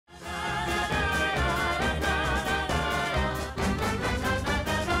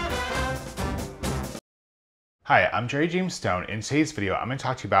Hi, I'm Jerry James Stone. In today's video, I'm going to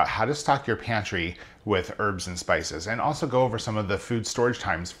talk to you about how to stock your pantry with herbs and spices, and also go over some of the food storage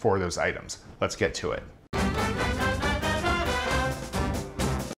times for those items. Let's get to it.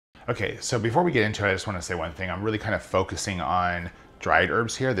 Okay, so before we get into it, I just want to say one thing. I'm really kind of focusing on dried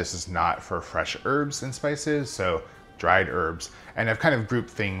herbs here. This is not for fresh herbs and spices, so dried herbs. And I've kind of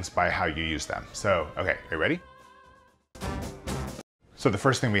grouped things by how you use them. So, okay, are you ready? So the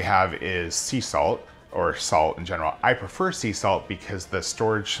first thing we have is sea salt, or salt in general. I prefer sea salt because the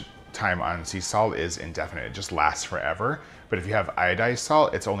storage time on sea salt is indefinite. It just lasts forever. But if you have iodized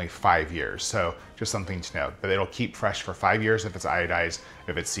salt, it's only 5 years. So just something to note. But it'll keep fresh for 5 years if it's iodized,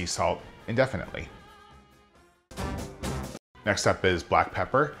 if it's sea salt, indefinitely. Next up is black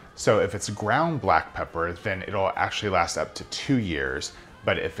pepper. So if it's ground black pepper, then it'll actually last up to 2 years.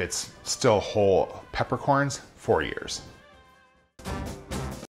 But if it's still whole peppercorns, 4 years.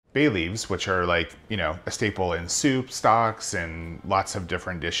 Bay leaves, which are like, a staple in soup, stocks, and lots of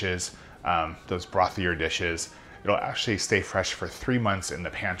different dishes, those brothier dishes, it'll actually stay fresh for 3 months in the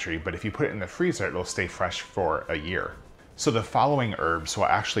pantry, but if you put it in the freezer, it'll stay fresh for a year. So the following herbs will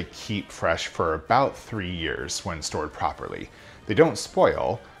actually keep fresh for about 3 years when stored properly. They don't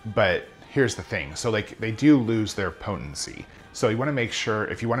spoil, but here's the thing. So they do lose their potency. So you want to make sure,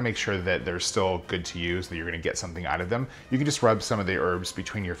 if you want to make sure that they're still good to use, that you're going to get something out of them, you can just rub some of the herbs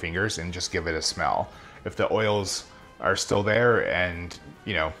between your fingers and just give it a smell. If the oils are still there and,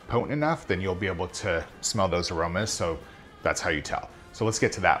 potent enough, then you'll be able to smell those aromas. So that's how you tell. So let's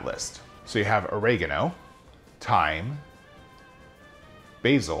get to that list. So you have oregano, thyme,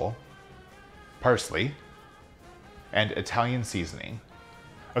 basil, parsley, and Italian seasoning.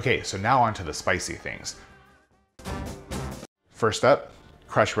 Okay, so now on to the spicy things. First up,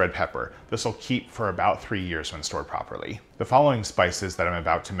 crushed red pepper. This will keep for about 3 years when stored properly. The following spices that I'm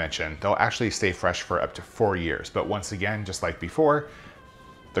about to mention, they'll actually stay fresh for up to 4 years. But once again, just like before,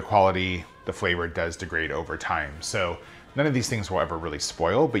 the quality, the flavor does degrade over time. So none of these things will ever really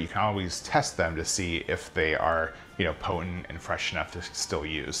spoil, but you can always test them to see if they are, potent and fresh enough to still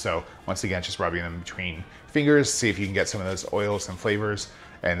use. So once again, just rubbing them between fingers, see if you can get some of those oils and flavors,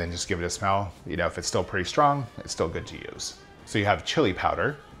 and then just give it a smell. If it's still pretty strong, it's still good to use. So you have chili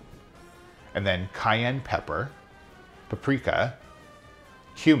powder, and then cayenne pepper, paprika,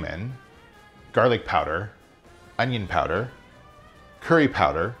 cumin, garlic powder, onion powder, curry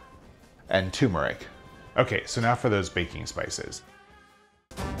powder, and turmeric. Okay, so now for those baking spices.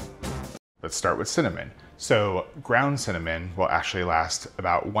 Let's start with cinnamon. So ground cinnamon will actually last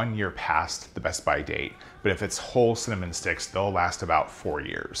about 1 year past the best by date, but if it's whole cinnamon sticks, they'll last about 4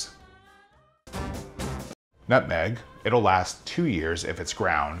 years. Nutmeg, it'll last 2 years if it's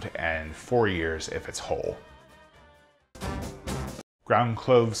ground and 4 years if it's whole. Ground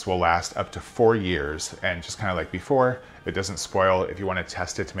cloves will last up to 4 years, and just kind of like before, it doesn't spoil. If you want to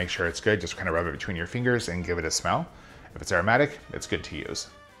test it to make sure it's good, just kind of rub it between your fingers and give it a smell. If it's aromatic, it's good to use.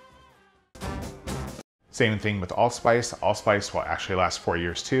 Same thing with allspice. Allspice will actually last 4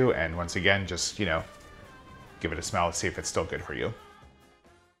 years too, and once again, just, give it a smell to see if it's still good for you.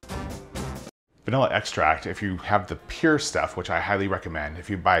 Vanilla extract, if you have the pure stuff, which I highly recommend,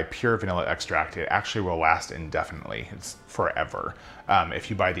 if you buy pure vanilla extract, it actually will last indefinitely. It's forever. If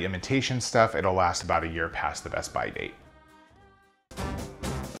you buy the imitation stuff, it'll last about a year past the best by date.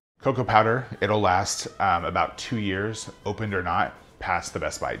 Cocoa powder, it'll last about 2 years, opened or not, past the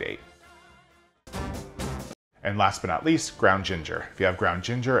best by date. And last but not least, ground ginger. If you have ground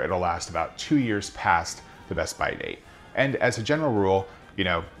ginger, it'll last about 2 years past the best by date. And as a general rule,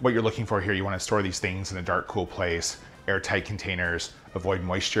 what you're looking for here, you want to store these things in a dark, cool place, airtight containers, avoid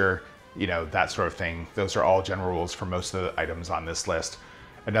moisture, that sort of thing. Those are all general rules for most of the items on this list.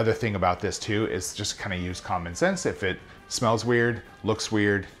 Another thing about this too is just kind of use common sense. If it smells weird, looks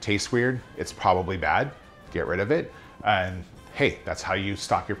weird, tastes weird, it's probably bad. Get rid of it. And hey, that's how you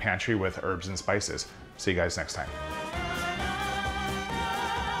stock your pantry with herbs and spices. See you guys next time.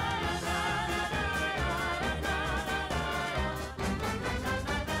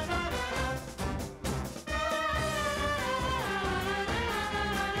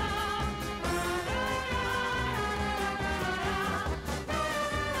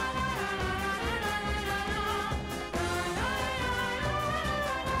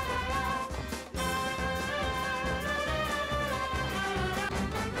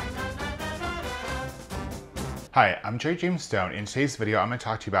 Hi, I'm Jerry James Stone. In today's video, I'm going to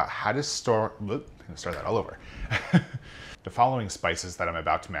talk to you about how to store, I'm going to start that all over. The following spices that I'm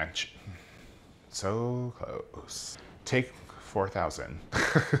about to mention. So close. Take 4,000.